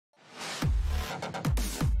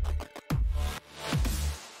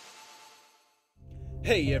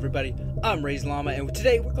Hey everybody, I'm RaisedLlama, and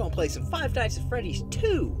today we're going to play some Five Nights at Freddy's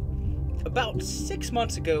 2. About 6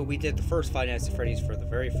 months ago, we did the first Five Nights at Freddy's for the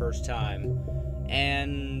very first time.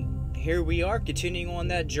 And here we are, continuing on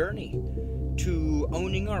that journey to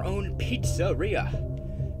owning our own pizzeria.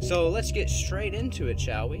 So let's get straight into it,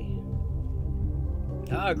 shall we?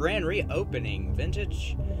 Grand reopening.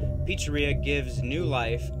 Vintage pizzeria gives new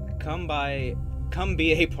life. Come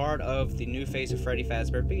be a part of the new face of Freddy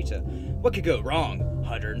Fazbear Pizza. What could go wrong?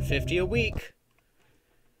 150 a week.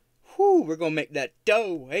 Whew, we're gonna make that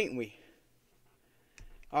dough, ain't we?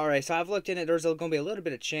 Alright, so I've looked in it. There's gonna be a little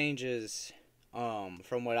bit of changes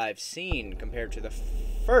from what I've seen compared to the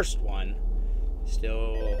first one.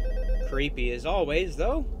 Still creepy as always,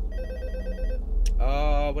 though.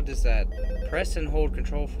 What is that? Press and hold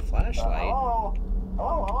control for flashlight.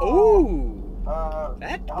 Ooh!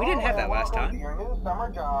 We didn't have that last time. Your new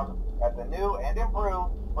summer job at the new and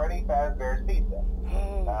improved Freddy Fazbear's Pizza.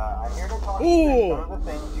 I'm here to talk to you about some of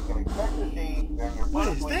the things you can expect to see during your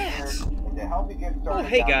first week here and to help you get started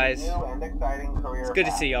hey guys. new and exciting career It's good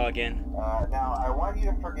path. to see y'all again. Now, I want you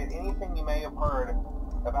to forget anything you may have heard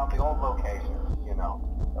about the old location. You know,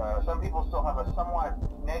 some people still have a somewhat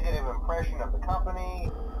negative impression of the company.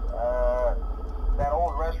 That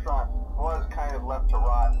old restaurant was kind of left to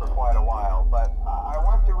rot for quite a while, but I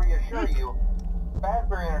want to reassure you,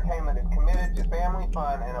 Fazbear Entertainment is committed to family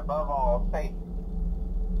fun and above all, safety.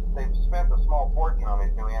 They've spent a small fortune on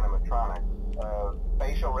these new animatronics.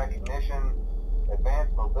 Facial recognition,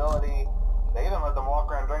 advanced mobility, they even let them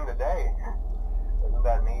walk around during the day. Isn't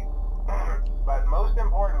that neat? But most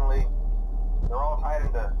importantly, they're all tied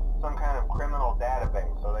into some kind of criminal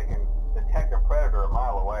database so they can detect a predator a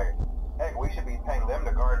mile away. Heck, we should be paying them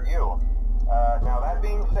to guard you. Now that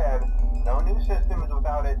being said, no new system is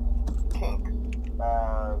without its kinks.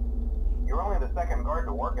 You're only the second guard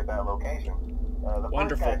to work at that location. The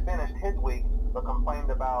Wonderful. first guy finished his week, but complained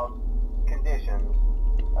about conditions.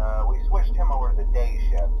 We switched him over to the day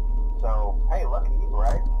shift. So, hey, lucky you,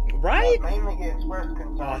 right? Right? Mainly he expressed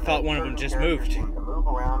concern. I thought one of them just moved. Seemed to move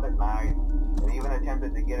around at night, and even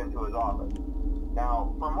attempted to get into his office.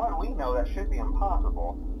 Now, from what we know, that should be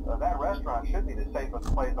impossible. That restaurant should be the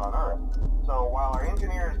safest place on Earth. So while our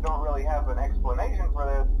engineers don't really have an explanation for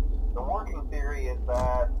this, the working theory is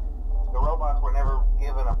that the robots were never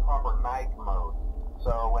given a proper night mode.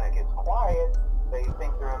 So when it gets quiet, they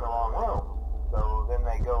think they're in the wrong room. So then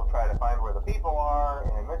they go try to find where the people are,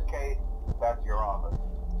 and in this case, that's your office.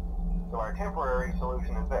 So our temporary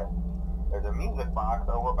solution is this. There's a music box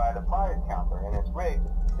over by the prize counter, and it's rigged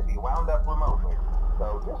to be wound up remotely.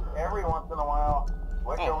 So just every once in a while,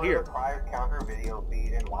 switch over to the prize counter video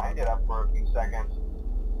feed and wind it up for a few seconds.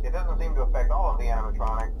 It doesn't seem to affect all of the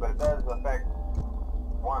animatronics, but it does affect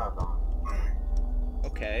one of them.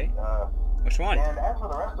 Okay. Which one? And as for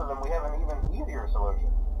the rest of them, we have an even easier solution.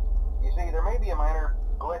 You see, there may be a minor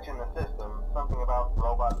glitch in the system, something about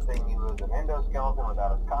robots seeing you as an endoskeleton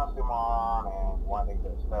without his costume on and wanting to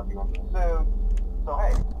stuff you into a suit. So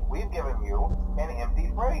hey, we've given you an empty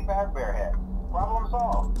Freddy Fazbear head. Problem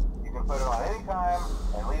solved. You can put it on any time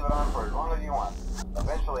and leave it on for as long as you want.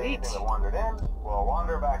 Eventually, anything that wandered in will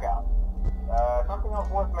wander back out. Something else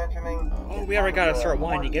worth mentioning. Oh, we already gotta start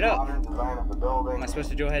winding it up. Am I supposed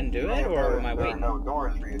to go ahead and do it, or am I waiting? There are no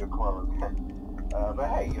doors for you to close. But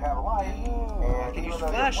hey, you have a light, and I can use even though your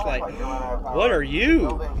flashlight. flashlight can run out of power, What are you? the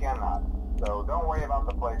building cannot. So don't worry about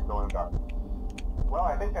the place going dark. Well,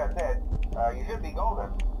 I think that's it. You should be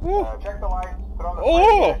golden. Check the lights, put on the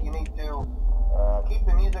flashlight if you need to. Keep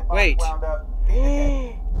the music box wound up.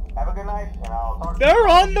 Have a good night, and I'll talk to you. They're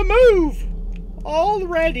on the move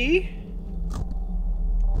already.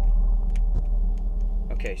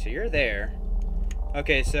 Okay, so you're there.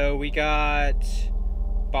 Okay, so we got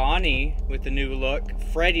Bonnie with the new look,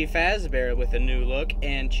 Freddy Fazbear with a new look,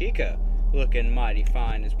 and Chica looking mighty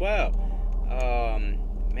fine as well.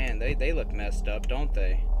 Man, they look messed up, don't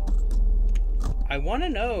they? I want to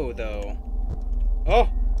know, though. Oh!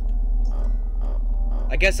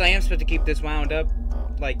 I guess I am supposed to keep this wound up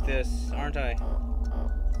like this, aren't I?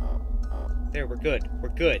 There, we're good. We're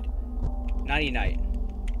good. Nighty-night.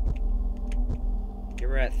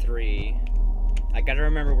 You're at 3. I gotta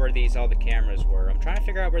remember where all the cameras were. I'm trying to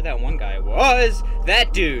figure out where that one guy was.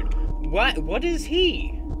 That dude. What is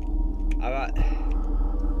he? I've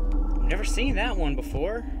never seen that one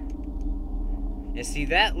before. And see,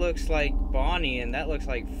 that looks like Bonnie, and that looks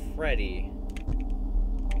like Freddy.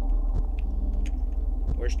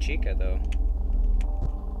 Where's Chica, though?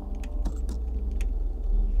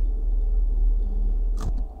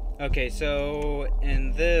 Okay, so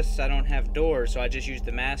in this, I don't have doors, so I just use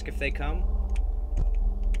the mask if they come.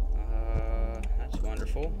 That's one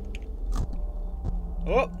Wonderful.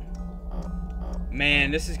 Oh! Man,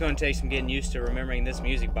 this is going to take some getting used to remembering this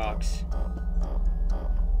music box.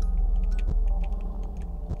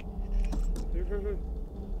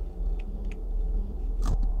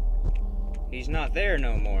 He's not there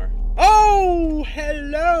no more. Oh!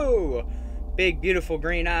 Hello! Big, beautiful,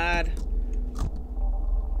 green-eyed.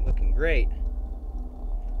 Looking great.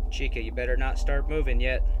 Chica, you better not start moving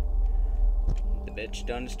yet. The bitch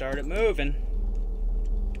done started moving.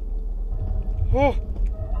 Oh!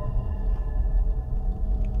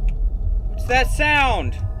 What's that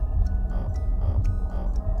sound?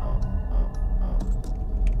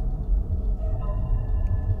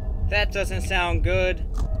 That doesn't sound good.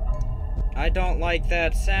 I don't like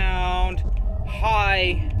that sound.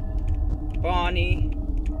 Hi, Bonnie.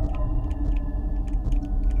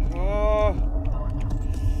 Oh.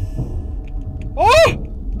 Oh!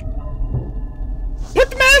 Put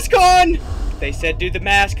the mask on! They said do the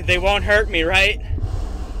mask, they won't hurt me, right?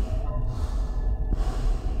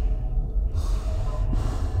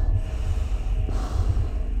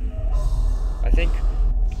 I think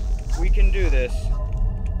we can do this.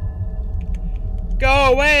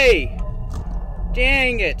 Go away!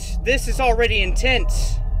 Dang it, this is already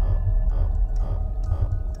intense.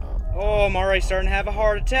 Oh, I'm already starting to have a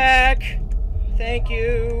heart attack. Thank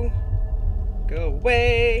you. Go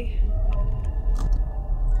away.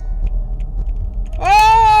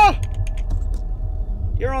 Oh!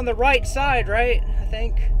 You're on the right side, right? I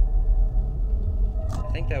think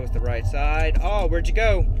that was the right side. Oh, where'd you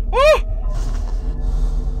go? Oh!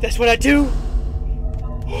 That's what I do.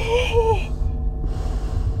 Oh!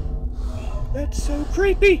 That's so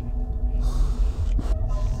creepy.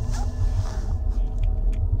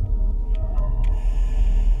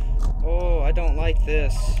 Oh, I don't like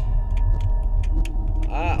this.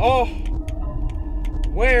 Oh!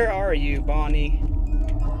 Where are you, Bonnie?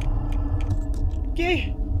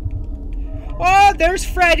 Okay. Oh, there's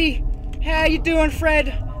Freddy. How you doing, Fred?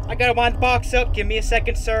 I gotta wind the box up. Give me a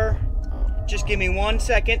second, sir. Just give me 1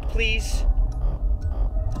 second, please.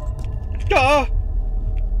 Oh!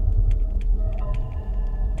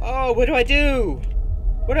 Oh, what do I do?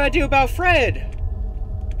 What do I do about Fred?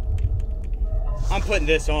 I'm putting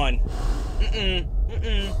this on.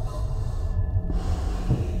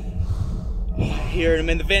 Hearing him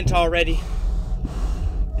in the vent already.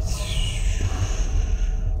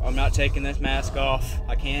 I'm not taking this mask off.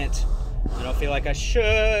 I can't. I don't feel like I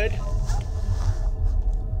should.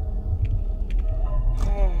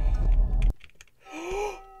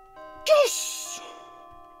 Yes!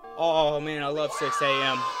 Oh man, I love 6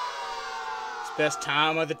 a.m. It's the best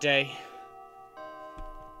time of the day.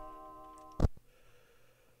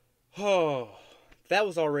 Oh, that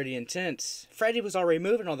was already intense. Freddy was already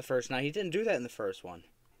moving on the first night. He didn't do that in the first one.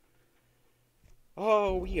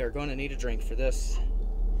 Oh, we are going to need a drink for this.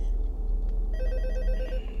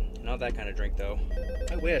 Not that kind of drink, though.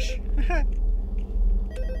 I wish.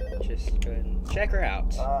 Just go ahead and check her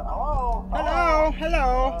out. Hello? Hello?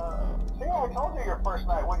 Hello? See, I told you your first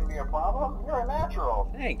night wouldn't be a problem. You're a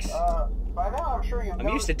natural. Thanks. By now, I'm sure you've I'm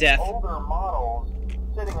used to noticed death. older models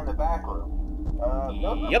sitting in the back room.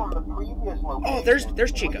 Those are from the previous location. Oh,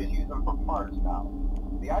 there's Chica. We just use them for parts now.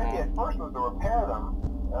 The idea at first was to repair them.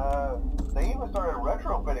 They even started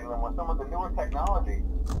retrofitting them with some of the newer technology.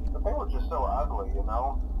 But they were just so ugly, you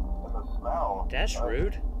know? And the smell. That's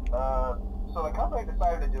rude. So the company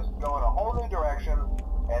decided to just go in a whole new direction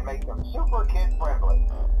and make them super kid-friendly.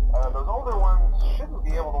 Those older ones shouldn't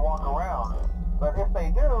be able to walk around. But if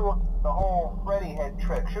they do, the whole Freddy head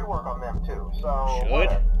trick should work on them too. So Should?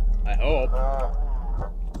 whatever. I hope.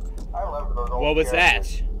 I loved those old What was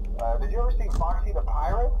characters. that? Did you ever see Foxy the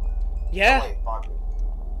Pirate? Yeah? Oh, wait, Foxy.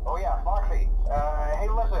 Oh yeah, Foxy. Hey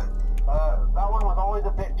listen, that one was always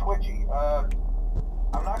a bit twitchy.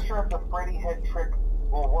 I'm not sure if the Freddy head trick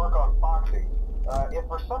will work on Foxy. If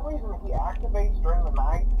for some reason he activates during the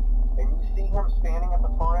night, and you see him standing at the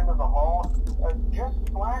far end of the hall, just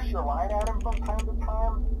flash your light at him from time to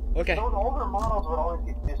time. Okay. Those older models would always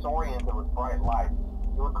get disoriented with bright lights.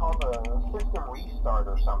 It would cause a system restart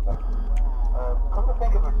or something. Come to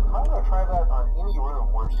think of it, you might want to try that on any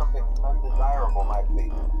room where something undesirable might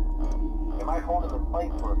be. It might hold him in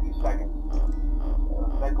place for a few seconds.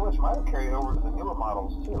 That glitch might have carried over to the newer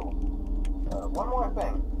models too. One more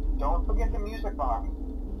thing, don't forget the music box.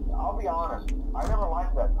 I'll be honest, I never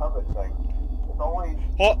liked that puppet thing. It's always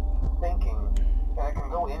thinking, and it can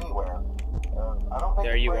go anywhere. I don't think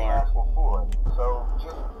the Freddy mask will fool it, so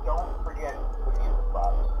just don't forget the music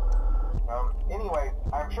box. Anyway,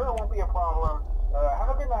 I'm sure it won't be a problem. Have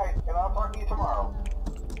a good night, and I'll talk to you tomorrow.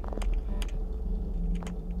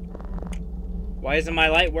 Why isn't my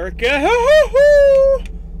light working?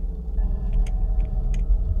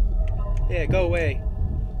 Yeah, go away.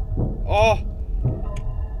 Oh.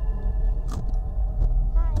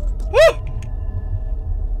 Woo!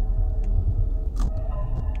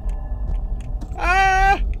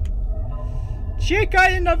 Ah!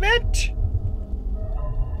 Chica in the vent!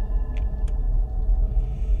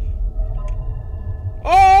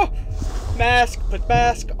 Oh! Mask, put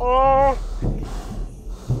mask. Oh!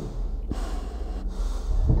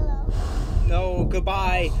 Hello? No,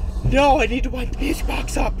 goodbye. No, I need to wind the music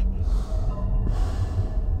box up.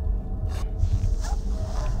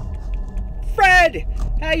 Fred!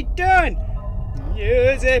 How you doing?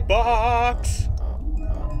 Music box.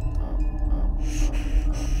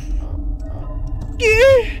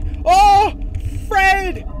 Yeah. Oh!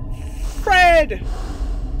 Fred! Fred!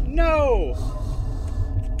 No!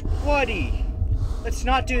 Woody! Let's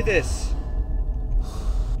not do this.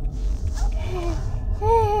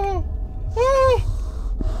 Oh! Oh!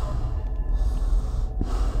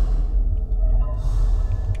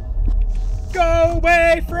 Go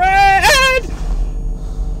away, Fred!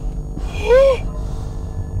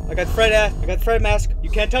 I got Fred mask. You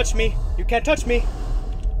can't touch me. You can't touch me.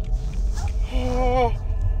 Oh.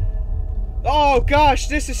 Oh gosh,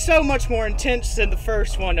 this is so much more intense than the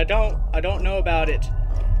first one. I don't know about it.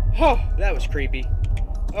 Oh, that was creepy.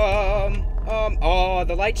 Oh,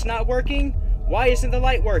 the light's not working? Why isn't the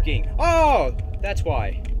light working? Oh, that's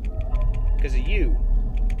why. Because of you.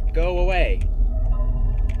 Go away.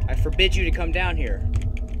 I forbid you to come down here.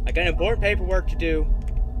 I got important paperwork to do.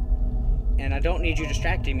 And I don't need you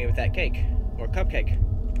distracting me with that cake. Or cupcake.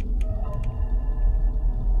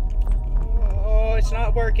 Oh, it's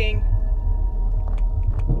not working.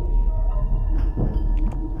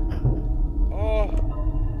 Oh.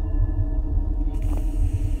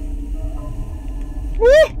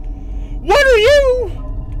 Woo! What are you?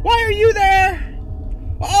 Why are you there?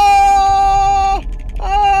 Oh!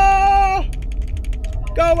 Oh!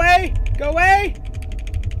 Go away! Go away!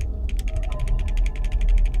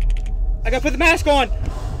 I gotta put the mask on!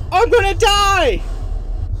 I'm gonna die!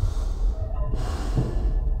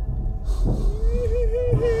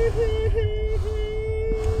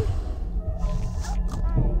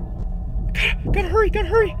 Gotta hurry, gotta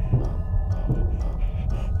hurry!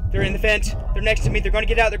 They're in the vent. They're next to me. They're gonna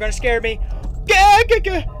get out. They're gonna scare me. Gah, gah,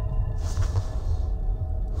 gah.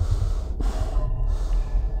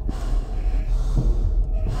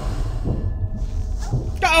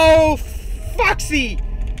 Oh, Foxy!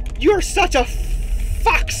 You're such a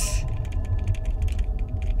fox!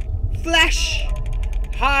 Flash!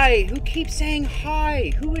 Hi! Who keeps saying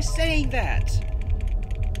hi? Who is saying that?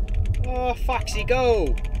 Oh, Foxy,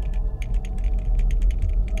 go!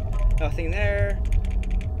 Nothing there.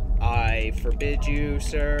 I forbid you,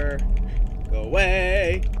 sir. Go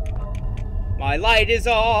away. My light is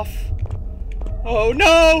off. Oh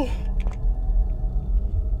no!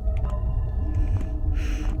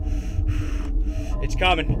 It's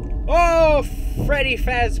coming. Oh, Freddy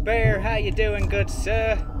Fazbear, how you doing, good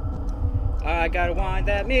sir? I gotta wind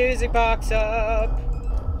that music box up.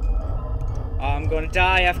 I'm gonna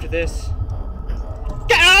die after this.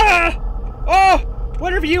 Ah! Oh,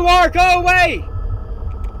 whatever you are, go away!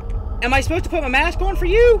 Am I supposed to put my mask on for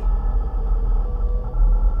you?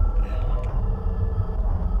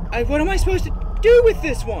 What am I supposed to do with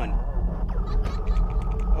this one?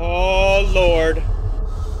 Oh, Lord.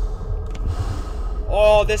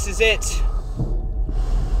 Oh, this is it.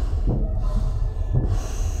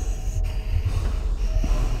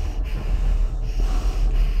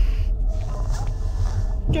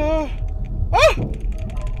 Oh!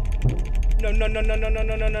 No, no, no, no, no, no,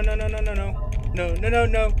 no, no, no, no, no, no, no, no. No, no, no,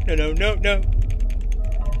 no, no, no, no, no.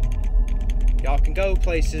 Y'all can go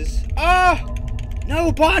places. Ah!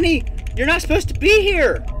 No, Bonnie! You're not supposed to be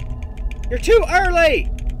here! You're too early!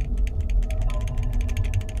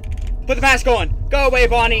 Put the mask on! Go away,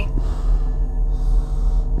 Bonnie!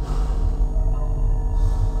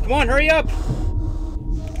 Come on, hurry up!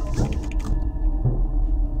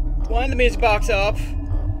 Wind the music box up.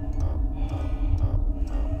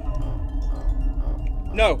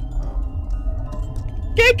 No.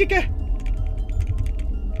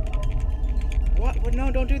 What?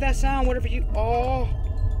 No, don't do that sound. Whatever you... Oh.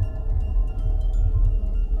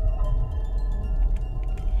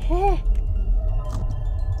 Oh.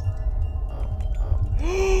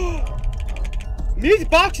 Music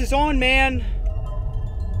box is on, man.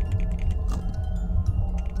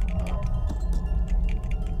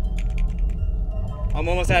 I'm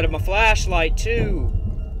almost out of my flashlight, too.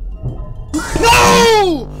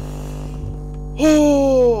 No!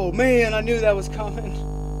 Oh, man, I knew that was coming.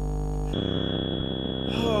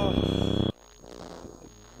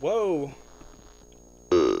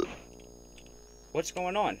 What's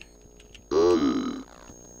going on?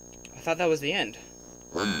 I thought that was the end.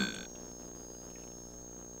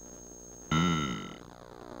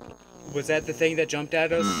 Was that the thing that jumped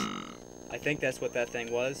at us? I think that's what that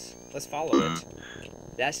thing was. Let's follow it.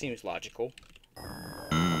 That seems logical.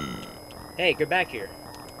 Hey, get back here.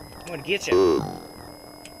 I'm gonna get you.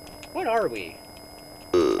 What are we?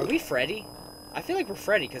 Are we Freddy? I feel like we're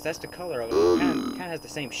Freddy because that's the color of it. It kind of has the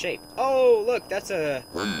same shape. Oh, look, that's a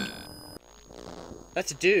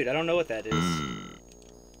dude. I don't know what that is.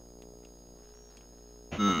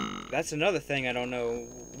 That's another thing I don't know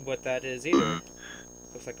what that is either.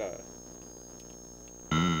 Looks like a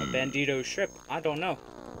bandito strip. I don't know.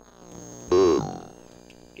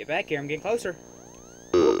 Get back here. I'm getting closer.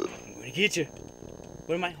 I'm gonna get you.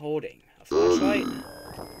 What am I holding? A flashlight?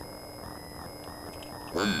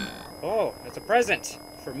 Oh, that's a present.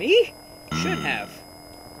 For me? Should have.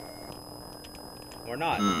 Or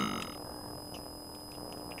not.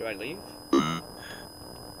 Do I leave?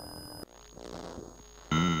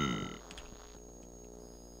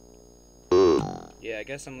 Yeah, I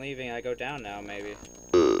guess I'm leaving. I go down now, maybe.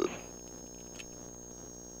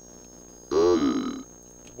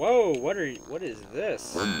 Whoa, what is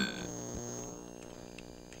this? I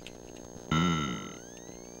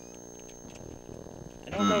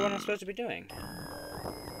don't know what I'm supposed to be doing.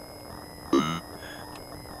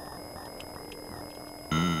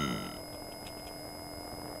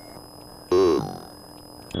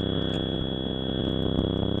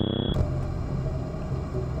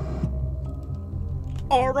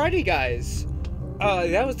 Alrighty, guys.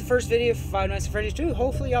 That was the first video for Five Nights at Freddy's 2.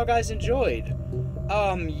 Hopefully y'all guys enjoyed.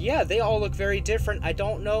 Yeah, they all look very different. I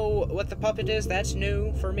don't know what the puppet is. That's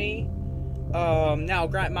new for me. Now,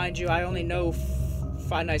 mind you, I only know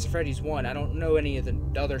Five Nights at Freddy's 1. I don't know any of the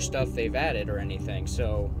other stuff they've added or anything,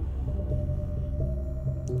 so...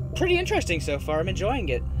 Pretty interesting so far. I'm enjoying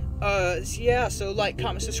it. Yeah, so like,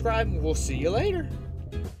 comment, subscribe, and we'll see you later.